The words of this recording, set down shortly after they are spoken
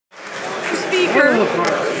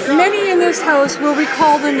Speaker, many in this House will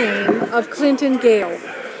recall the name of Clinton Gayle.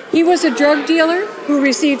 He was a drug dealer who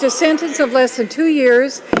received a sentence of less than 2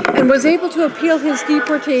 years and was able to appeal his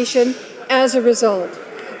deportation as a result.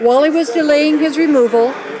 While he was delaying his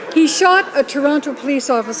removal, he shot a Toronto police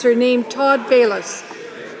officer named Todd Baylis.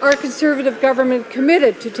 Our Conservative government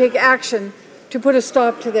committed to take action to put a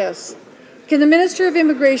stop to this. Can the Minister of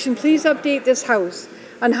Immigration please update this House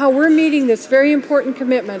on how we're meeting this very important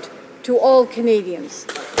commitment to all Canadians?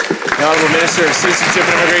 The Honourable Minister of Citizenship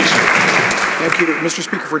and Immigration. Thank you, Mr.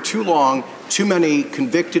 Speaker. For too long, too many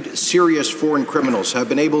convicted serious foreign criminals have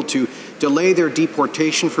been able to delay their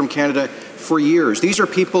deportation from Canada for years. These are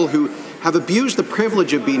people who have abused the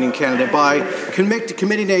privilege of being in Canada by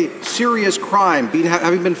committing a serious crime,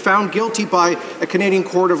 having been found guilty by a Canadian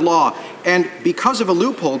court of law. And because of a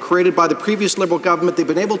loophole created by the previous Liberal government, they've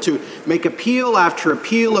been able to make appeal after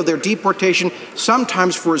appeal of their deportation,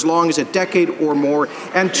 sometimes for as long as a decade or more.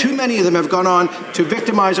 And too many of them have gone on to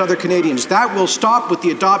victimize other Canadians. That will stop with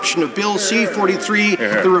the adoption of Bill C-43,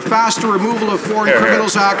 the faster Removal of Foreign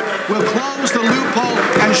Criminals Act. Will close the loophole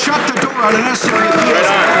and shut the door on unnecessary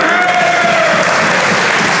appeals.